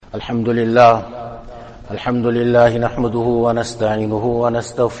الحمد لله نحمده ونستعينه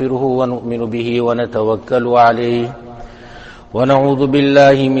ونستغفره ونؤمن به ونتوكل عليه ونعوذ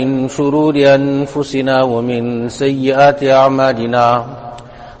بالله من شرور أنفسنا ومن سيئات أعمالنا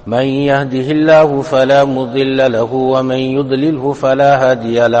من يهده الله فلا مضل له ومن يضلله فلا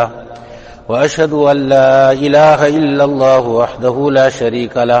هادي له وأشهد أن لا إله إلا الله وحده لا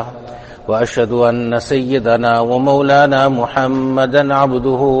شريك له وأشهد أن سيدنا ومولانا محمدا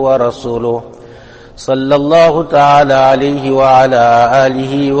عبده ورسوله صلى الله تعالى عليه وعلى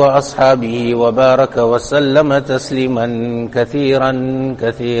آله وأصحابه وبارك وسلم تسليما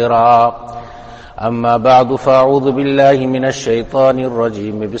كثيرا أما بعد فأعوذ بالله من الشيطان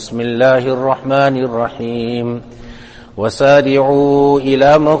الرجيم بسم الله الرحمن الرحيم وسارعوا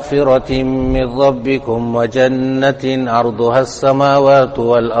إلى مغفرة من ربكم وجنة عرضها السماوات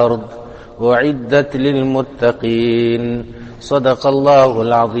والأرض أعدت للمتقين صدق الله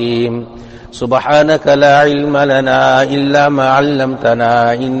العظيم سبحانك لا علم لنا إلا ما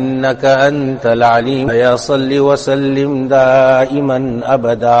علمتنا إنك أنت العليم يا صل وسلم دائما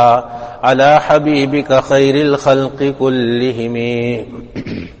أبدا على حبيبك خير الخلق كلهم.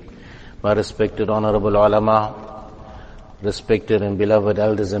 My respected honorable ulama, respected and beloved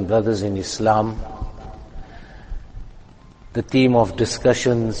elders and brothers in Islam, the theme of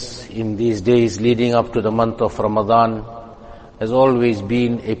discussions in these days leading up to the month of Ramadan has always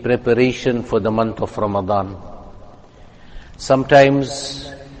been a preparation for the month of Ramadan.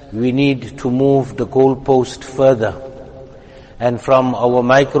 Sometimes we need to move the goalpost further, and from our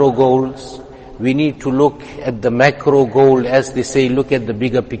micro goals we need to look at the macro goal, as they say, look at the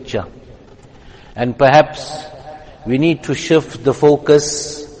bigger picture. And perhaps we need to shift the focus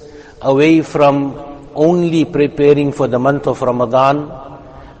away from only preparing for the month of Ramadan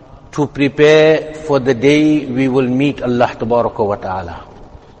to prepare for the day we will meet Allah Tabaraka wa Ta'ala.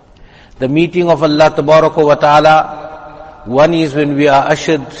 The meeting of Allah Tabaraka wa Ta'ala, one is when we are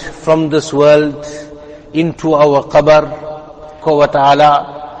ushered from this world into our qabr. Wa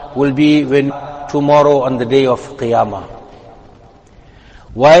Ta'ala will be when tomorrow on the day of Qiyamah.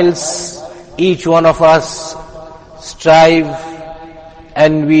 Whilst each one of us strive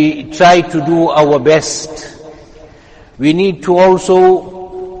and we try to do our best, we need to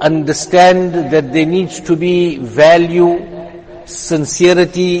also understand that there needs to be value,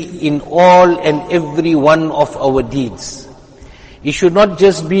 sincerity in all and every one of our deeds. It should not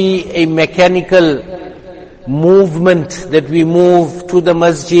just be a mechanical movement that we move to the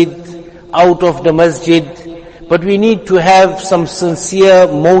masjid, out of the masjid, but we need to have some sincere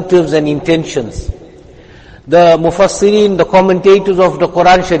motives and intentions. The Mufassirin, the commentators of the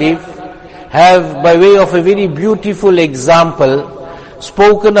Quran Sharif, have, by way of a very beautiful example,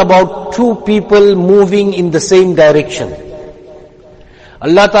 spoken about two people moving in the same direction.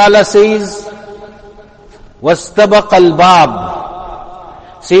 Allah Ta'ala says, وَاسْتَبَقَ الْبَابِ.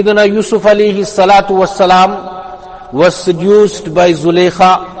 Sayyidina Yusuf alayhi salatu wassalam was seduced by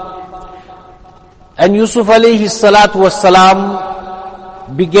Zulaykha, and Yusuf alayhi salatu wassalam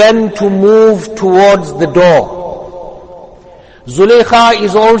began to move towards the door. Zulaykha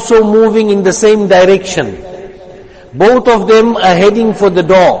is also moving in the same direction. Both of them are heading for the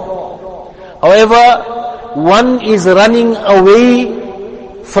door. However, one is running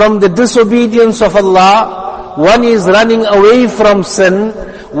away from the disobedience of Allah, one is running away from sin,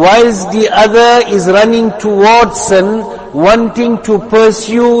 whilst the other is running towards sin, wanting to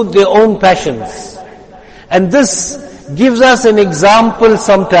pursue their own passions. And this gives us an example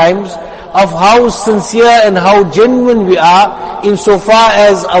sometimes of how sincere and how genuine we are insofar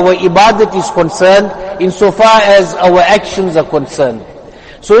as our ibadat is concerned, insofar as our actions are concerned.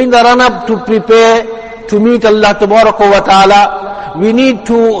 So in the run-up to prepare to meet Allah Tabaraka wa Ta'ala, we need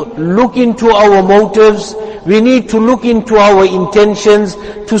to look into our motives, we need to look into our intentions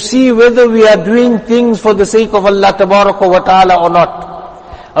to see whether we are doing things for the sake of Allah Tabaraka wa Ta'ala or not.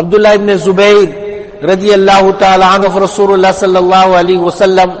 Abdullah ibn Zubayr radiyallahu ta'ala anhu of Rasulullah sallallahu alayhi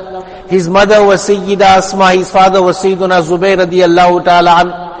wasallam, his mother was Sayyida Asma, his father was Sayyiduna Zubayr radiyallahu ta'ala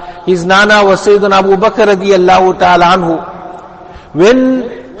anhu, his nana was Sayyiduna Abu Bakr radiyallahu ta'ala anhu. When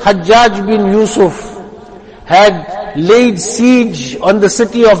Hajjaj bin Yusuf had laid siege on the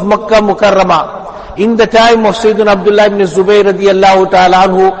city of Makkah Mukarramah, in the time of Sayyidina Abdullah ibn Zubayr radiyallahu ta'ala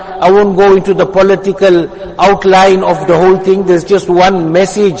anhu, I won't go into the political outline of the whole thing, there's just one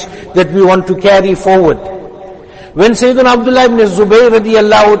message that we want to carry forward. When Sayyidina Abdullah ibn Zubayr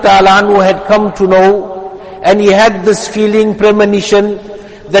radiyallahu ta'ala anhu had come to know, and he had this feeling, premonition,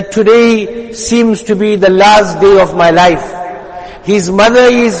 that today seems to be the last day of my life. His mother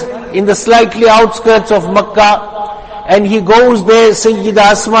is in the slightly outskirts of Makkah, and he goes there,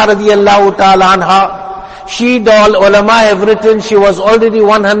 Sayyida Asma radiallahu ta'ala anha, she, the ulama have written, she was already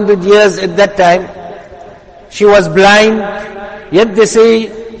 100 years at that time. She was blind, yet they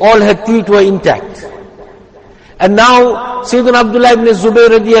say all her teeth were intact. And now, Sayyidina Abdullah ibn Zubayr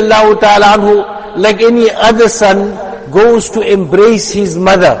radiallahu ta'ala anhu, like any other son, goes to embrace his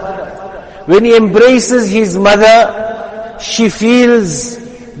mother. When he embraces his mother, she feels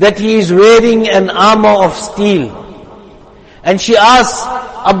that he is wearing an armor of steel. And she asks,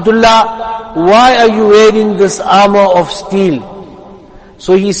 Abdullah, why are you wearing this armor of steel?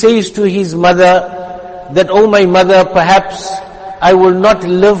 So he says to his mother that, oh my mother, perhaps I will not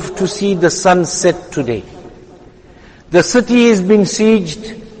live to see the sun set today. The city is being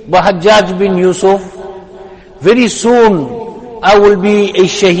sieged by Hajjaj bin Yusuf. Very soon I will be a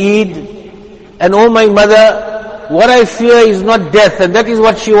shaheed. And oh my mother, what I fear is not death. And that is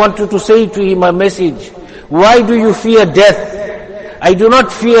what she wanted to say to him, a message. Why do you fear death? I do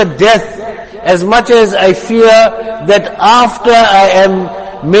not fear death as much as I fear that after I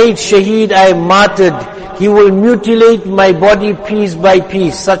am made shaheed, I am martyred, he will mutilate my body piece by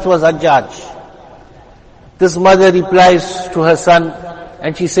piece. Such was Hajjaj. This mother replies to her son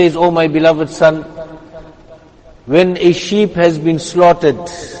and she says, oh my beloved son, when a sheep has been slaughtered,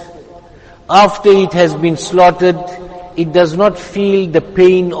 after it has been slaughtered, it does not feel the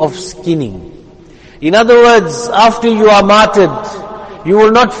pain of skinning. In other words, after you are martyred, you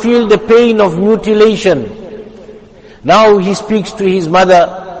will not feel the pain of mutilation. Now he speaks to his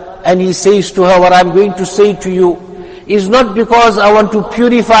mother and he says to her, what I'm going to say to you is not because I want to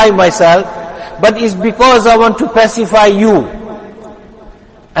purify myself, but is because I want to pacify you.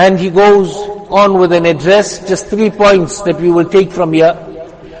 And he goes on with an address, just 3 points that we will take from here.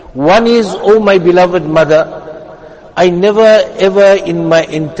 One is, oh my beloved mother, I never ever in my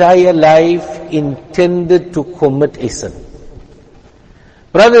entire life intended to commit a sin.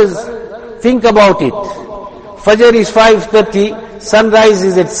 Brothers, think about it. Fajr is 5:30, sunrise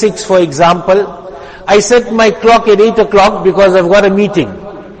is at 6 for example. I set my clock at 8 o'clock because I've got a meeting.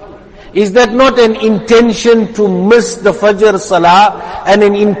 Is that not an intention to miss the Fajr Salah and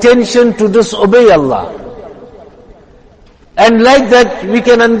an intention to disobey Allah? And like that, we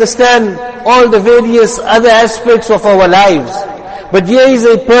can understand all the various other aspects of our lives. But here is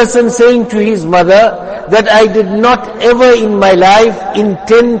a person saying to his mother that I did not ever in my life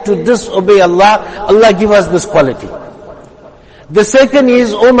intend to disobey Allah. Allah give us this quality. The second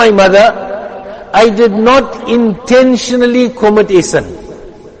is, oh my mother, I did not intentionally commit a sin.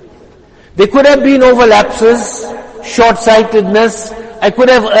 There could have been overlapses, short-sightedness, I could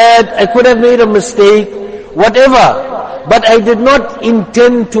have erred, I could have made a mistake, whatever. But I did not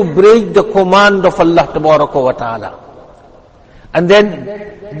intend to break the command of Allah Tabaraka wa Ta'ala. And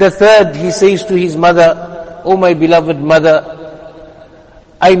then the third, he says to his mother, oh my beloved mother,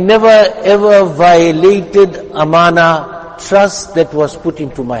 I never ever violated amana, trust that was put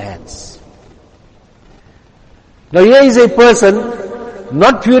into my hands. Now here is a person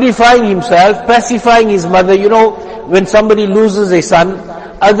not purifying himself, pacifying his mother. You know, when somebody loses a son,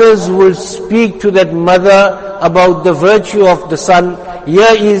 others will speak to that mother about the virtue of the son.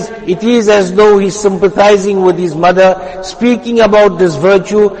 It is as though he's sympathizing with his mother, speaking about this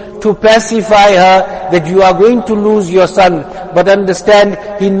virtue to pacify her that you are going to lose your son. But understand,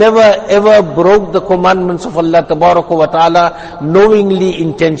 he never ever broke the commandments of Allah Tabaraka wa Ta'ala knowingly,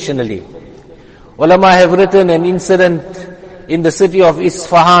 intentionally. Ulama have written an incident in the city of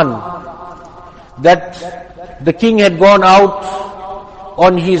Isfahan that the king had gone out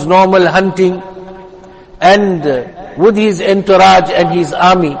on his normal hunting and with his entourage and his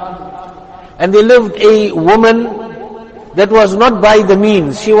army, and there lived a woman that was not by the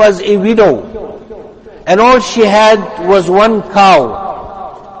means. She was a widow and all she had was one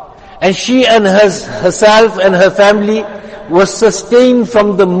cow, and she and herself and her family was sustained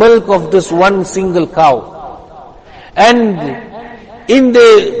from the milk of this one single cow. And in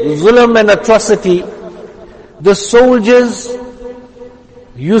the zulm and atrocity, the soldiers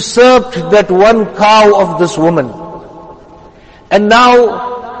usurped that one cow of this woman. And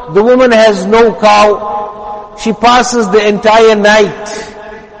now the woman has no cow. She passes the entire night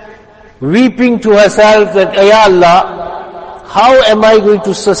weeping to herself that, Ya Allah, how am I going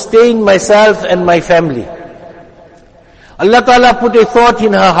to sustain myself and my family? Allah Ta'ala put a thought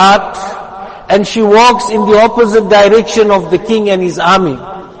in her heart, and she walks in the opposite direction of the king and his army.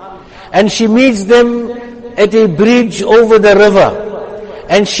 And she meets them at a bridge over the river.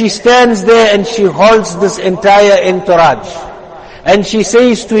 And she stands there and she halts this entire entourage. And she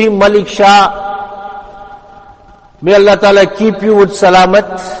says to him, Malik Shah, may Allah Ta'ala keep you with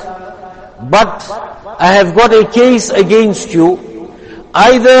salamat, but I have got a case against you.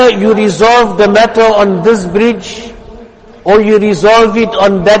 Either you resolve the matter on this bridge, or you resolve it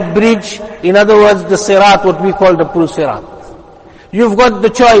on that bridge. In other words, the sirat, what we call the Pul Sirat. You've got the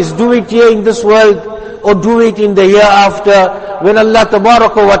choice, do it here in this world, or do it in the hereafter, when Allah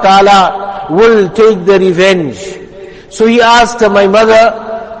Tabaraka wa Ta'ala will take the revenge. So he asked her, my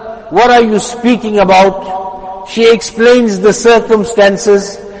mother, what are you speaking about? She explains the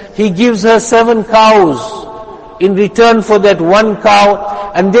circumstances. He gives her 7 cows in return for that 1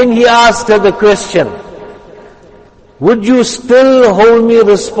 cow, and then he asked her the question, would you still hold me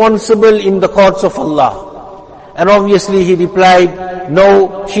responsible in the courts of Allah? And obviously he replied,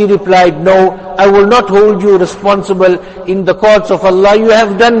 no. She replied, no, I will not hold you responsible in the courts of Allah. You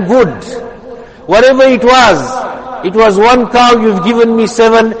have done good. Whatever it was 1 cow, you've given me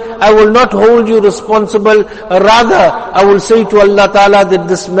 7, I will not hold you responsible. Rather, I will say to Allah Ta'ala that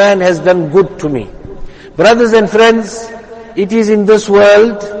this man has done good to me. Brothers and friends, it is in this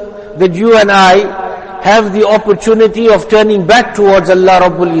world that you and I have the opportunity of turning back towards Allah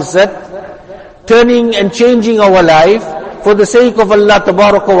Rabbul Izzat, turning and changing our life for the sake of Allah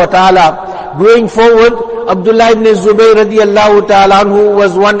Tabaraka wa Ta'ala. Going forward, Abdullah ibn Zubayr radiyallahu ta'ala anhu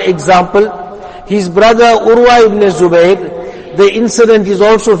was one example. His brother Urwa ibn Zubayr, the incident is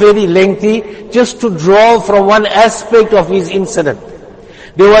also very lengthy, just to draw from one aspect of his incident.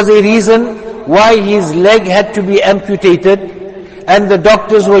 There was a reason why his leg had to be amputated, and the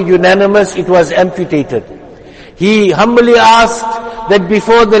doctors were unanimous, it was amputated. He humbly asked that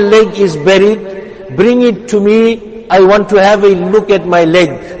before the leg is buried, bring it to me, I want to have a look at my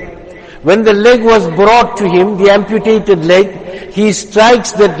leg. When the leg was brought to him, the amputated leg, he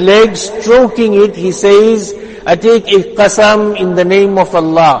strikes that leg, stroking it, he says, I take a qasam in the name of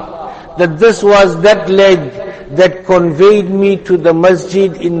Allah, that this was that leg that conveyed me to the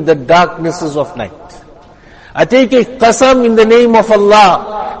masjid in the darknesses of night. I take a qasam in the name of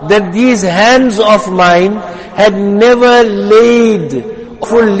Allah, that these hands of mine had never laid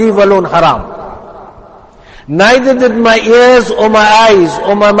full, leave alone haram. Neither did my ears or my eyes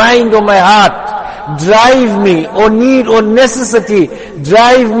or my mind or my heart drive me, or need or necessity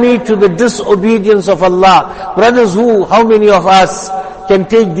drive me to the disobedience of Allah. Brothers, how many of us can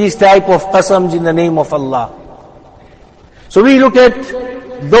take these type of qasams in the name of Allah? So we look at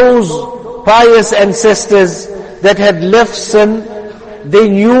those pious ancestors that had left sin. They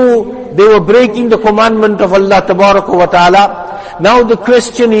knew they were breaking the commandment of Allah Tabaraka wa Ta'ala. Now the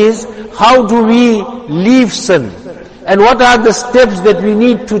question is, how do we leave sin? And what are the steps that we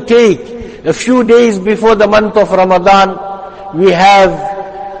need to take? A few days before the month of Ramadan, we have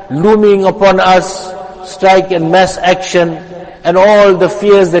looming upon us strike and mass action and all the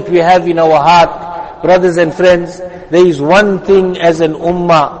fears that we have in our heart. Brothers and friends, there is one thing as an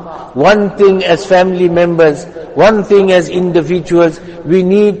ummah, one thing as family members, one thing as individuals. We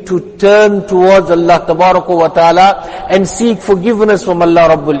need to turn towards Allah Tabaraka wa Ta'ala and seek forgiveness from Allah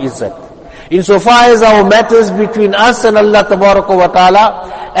Rabbul Izzat. Insofar as our matters between us and Allah Tabaraka wa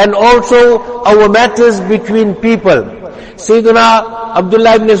Ta'ala, and also our matters between people. Sayyidina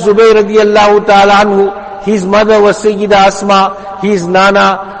Abdullah ibn Zubayr radiyallahu ta'ala anhu, his mother was Sayyida Asma, his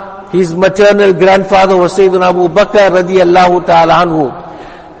nana, his maternal grandfather was Sayyidina Abu Bakr radiyallahu ta'ala anhu.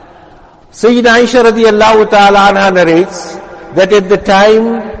 Sayyida Aisha radiyallahu ta'ala anha narrates that at the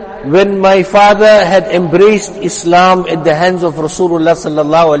time when my father had embraced Islam at the hands of Rasulullah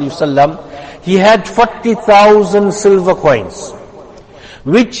sallallahu alaihi wasallam, he had 40,000 silver coins,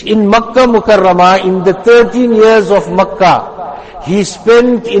 which in Makkah Mukarramah, in the 13 years of Makkah, he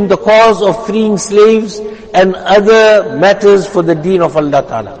spent in the cause of freeing slaves and other matters for the deen of Allah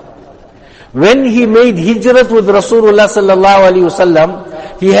Ta'ala. When he made hijrat with Rasulullah sallallahu alaihi wasallam,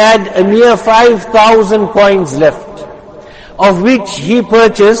 he had a mere 5,000 coins left, of which he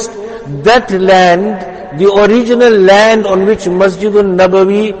purchased that land, the original land on which Masjidun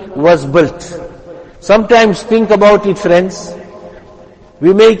Nabawi was built. Sometimes think about it, friends.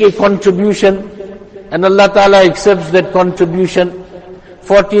 We make a contribution and Allah Ta'ala accepts that contribution.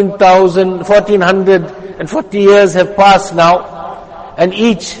 1440 years have passed now, and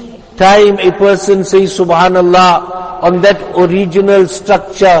each time a person says Subhanallah on that original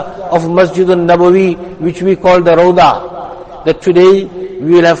structure of Masjidun Nabawi, which we call the Rawda, that today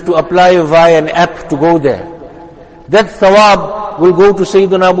we will have to apply via an app to go there. That thawab will go to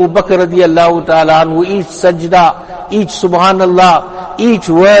Sayyidina Abu Bakr radiyallahu ta'ala anhu. Each sajda, each subhanallah, each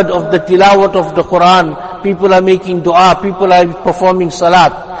word of the tilawat of the Quran, people are making dua, people are performing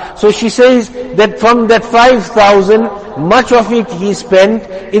salat. So she says that from that 5,000, much of it he spent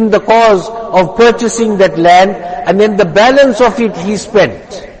in the cause of purchasing that land, and then the balance of it he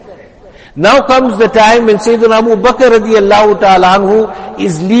spent. Now comes the time when Sayyidina Abu Bakr radiallahu ta'ala anhu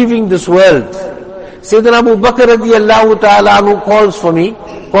is leaving this world. Sayyidina Abu Bakr radiallahu ta'ala anhu calls for me,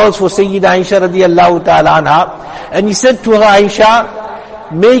 calls for Sayyida Aisha radiallahu ta'ala anha, and he said to her,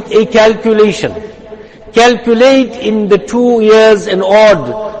 Aisha, make a calculation. Calculate in the 2 years and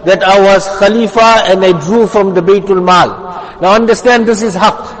odd that I was Khalifa and I drew from the Baytul Mal. Now understand, this is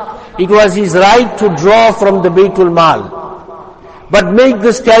haqq. It was his right to draw from the Baytul Mal. But make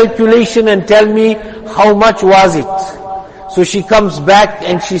this calculation and tell me how much was it. So she comes back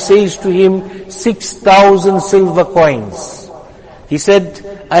and she says to him, 6,000 silver coins. He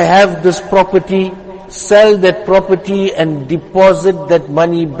said, I have this property, sell that property and deposit that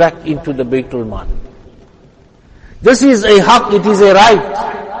money back into the Baytul Mal. This is a haqq, it is a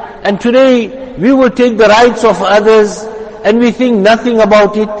right. And today we will take the rights of others and we think nothing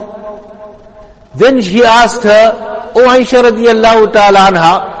about it. Then he asked her, O Aisha radiallahu ta'ala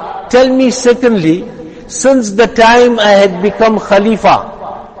anha, tell me secondly, since the time I had become Khalifa,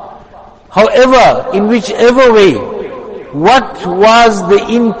 however, in whichever way, what was the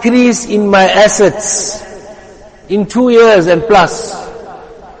increase in my assets in 2 years and plus?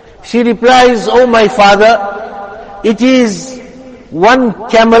 She replies, O my father, it is 1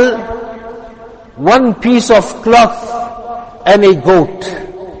 camel, 1 piece of cloth and a goat.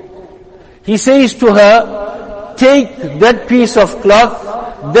 He says to her, take that piece of cloth,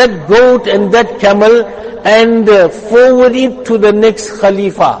 that goat and that camel and forward it to the next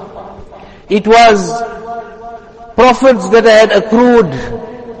Khalifa. It was profits that I had accrued,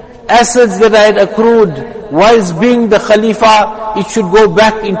 assets that I had accrued whilst being the Khalifa, it should go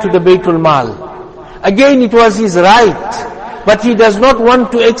back into the Baytul Mal. Again, it was his right, but he does not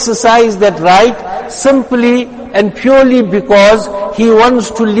want to exercise that right simply and purely because he wants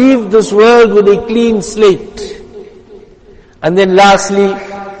to leave this world with a clean slate. And then lastly,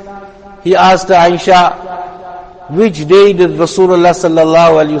 he asked Aisha, which day did Rasulullah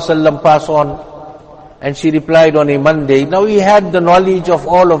sallallahu alaihi wasallam pass on? And she replied, on a Monday. Now he had the knowledge of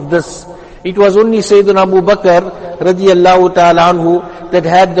all of this. It was only Sayyidina Abu Bakr radiyallahu ta'ala anhu that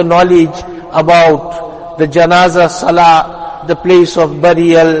had the knowledge about the janazah salah, the place of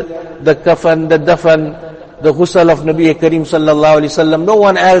burial, the kafan, the dafan, the ghusl of Nabi Karim sallallahu alaihi wasallam. No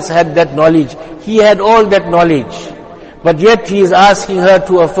one else had that knowledge. He had all that knowledge. But yet he is asking her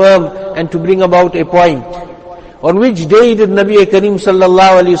to affirm and to bring about a point. On which day did Nabi Karim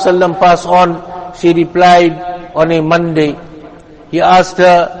sallallahu alaihi wasallam pass on? She replied, on a Monday. He asked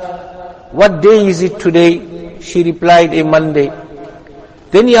her, what day is it today? She replied, a Monday.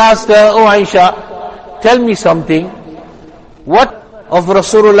 Then he asked her, oh Aisha, tell me something. What of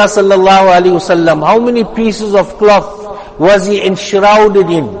Rasulullah sallallahu alaihi wasallam? How many pieces of cloth was he enshrouded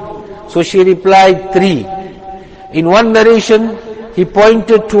in? So she replied, 3. In one narration, he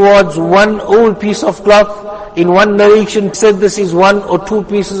pointed towards 1 old piece of cloth. In one narration, said this is 1 or 2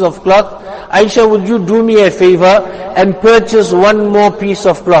 pieces of cloth. Aisha, would you do me a favor and purchase 1 more piece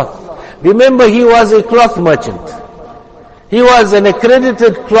of cloth? Remember, he was a cloth merchant. He was an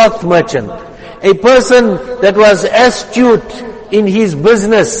accredited cloth merchant. A person that was astute in his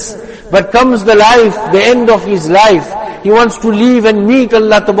business. But comes the end of his life, he wants to leave and meet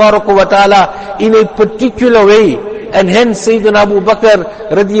Allah Tabaraka wa Ta'ala in a particular way. And hence Sayyidina Abu Bakr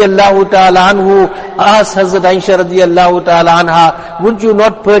radiyallahu ta'ala anhu asked Hazrat Aisha radiyallahu ta'ala anha, would you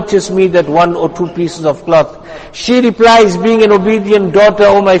not purchase me that 1 or 2 pieces of cloth? She replies, being an obedient daughter,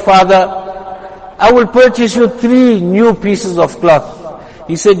 O my father, I will purchase you 3 new pieces of cloth.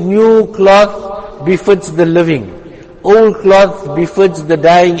 He said, new cloth befits the living. Old cloth befits the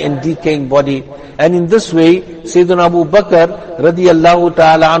dying and decaying body. And in this way, Sayyidina Abu Bakr radiyallahu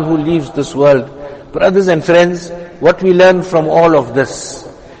ta'ala anhu leaves this world. Brothers and friends, what we learn from all of this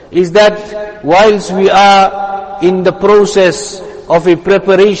is that whilst we are in the process of a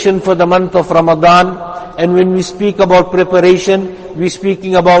preparation for the month of Ramadan, and when we speak about preparation, we're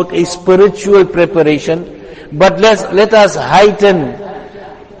speaking about a spiritual preparation, but let us heighten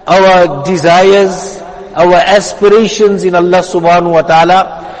our desires, our aspirations in Allah subhanahu wa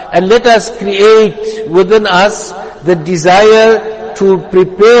ta'ala, and let us create within us the desire to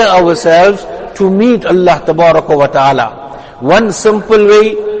prepare ourselves to meet Allah tabaraka wa ta'ala. One simple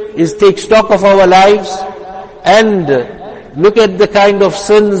way is take stock of our lives and look at the kind of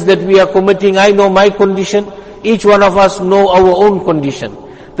sins that we are committing. I know my condition, each one of us know our own condition.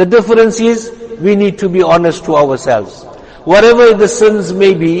 The difference is we need to be honest to ourselves. Whatever the sins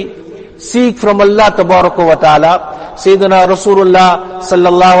may be, seek from Allah tabaraka wa ta'ala. Sayyidina Rasulullah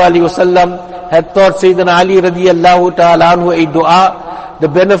sallallahu alaihi wasallam had taught Sayyidina Ali radiyallahu ta'ala anhu a dua. The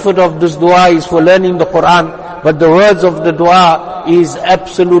benefit of this dua is for learning the Quran. but the words of the dua is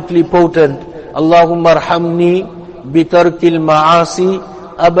absolutely potent. Allahumma arhamni bitarkil ma'asi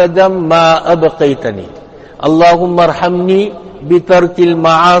abadam ma abqaytani. Allahumma arhamni bitarkil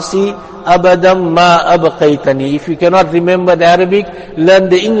ma'asi abadam ma abqaytani. If you cannot remember the Arabic, learn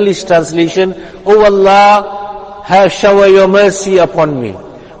the English translation. Oh Allah, shower your mercy upon me.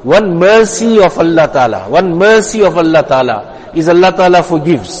 One mercy of Allah Ta'ala, one mercy of Allah Ta'ala is Allah Ta'ala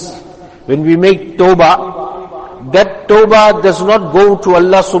forgives. When we make tawbah, that tawbah does not go to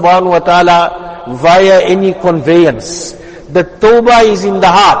Allah Subhanahu wa Ta'ala via any conveyance. The tawbah is in the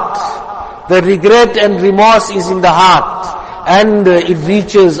heart. The regret and remorse is in the heart. And it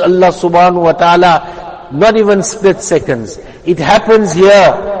reaches Allah Subhanahu wa Ta'ala not even split seconds. It happens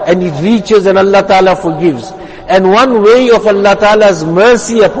here and it reaches and Allah Ta'ala forgives. And one way of Allah Ta'ala's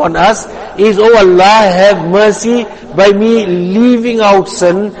mercy upon us is, oh Allah, have mercy by me leaving out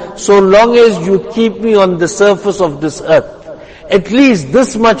sin so long as you keep me on the surface of this earth. At least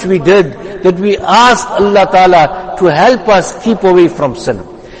this much we did, that we asked Allah Ta'ala to help us keep away from sin.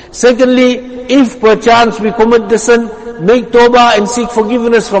 Secondly, if perchance we commit the sin, make tawbah and seek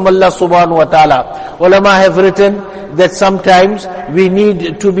forgiveness from Allah Subhanahu wa Ta'ala. Ulama have written that sometimes we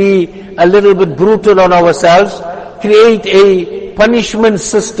need to be a little bit brutal on ourselves, create a punishment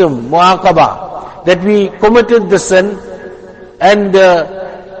system, mu'aqabah, that we committed the sin and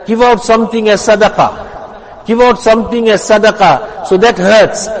give out something as sadaqah. Give out something as sadaqah, so that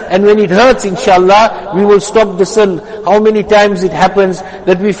hurts. And when it hurts, inshallah, we will stop the sin. How many times it happens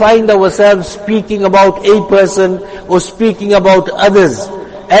that we find ourselves speaking about a person or speaking about others,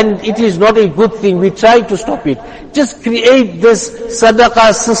 and it is not a good thing. We try to stop it. Just create this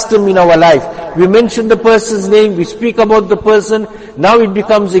sadaqah system in our life. We mention the person's name, we speak about the person. Now it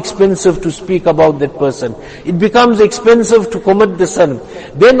becomes expensive to speak about that person. It becomes expensive to commit the sin.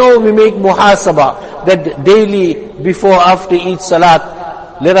 Then we make muhasabah, that daily, before, after each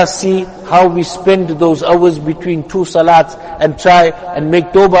salat, let us see how we spend those hours between two salats and try and make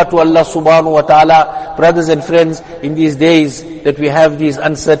tawbah to Allah Subhanahu wa Ta'ala. Brothers and friends, in these days that we have these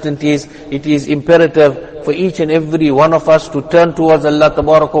uncertainties, it is imperative for each and every one of us to turn towards Allah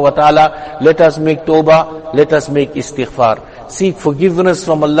Tabaraka wa Ta'ala. Let us make tawbah, let us make istighfar. Seek forgiveness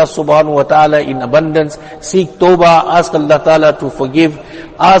from Allah Subhanahu wa Ta'ala in abundance. Seek tawbah, ask Allah Ta'ala to forgive.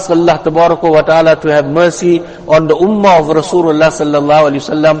 Ask Allah Tabaraka wa Ta'ala to have mercy on the ummah of Rasulullah Sallallahu Alaihi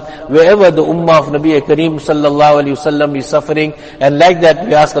Wasallam, wherever the ummah of Nabi Kareem Sallallahu Alaihi Wasallam is suffering. And like that,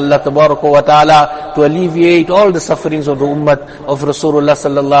 we ask Allah Tabaraka wa Ta'ala to alleviate all the sufferings of the ummah of Rasulullah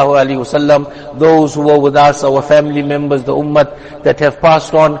Sallallahu Alaihi Wasallam. Those who were with us, our family members, the ummah that have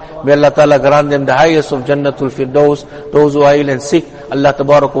passed on, may Allah Ta'ala grant them the highest of Jannatul Firdaus. Those who are ill and sick, Allah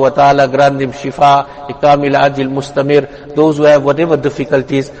Tabaraka wa Ta'ala grant them shifa, ikamil ajil mustamir. Those who have whatever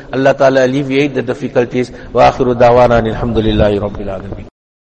difficulties, Allah Ta'ala alleviate the difficulties. Wa akhiru da'wana alhamdulillahi rabbil alamin.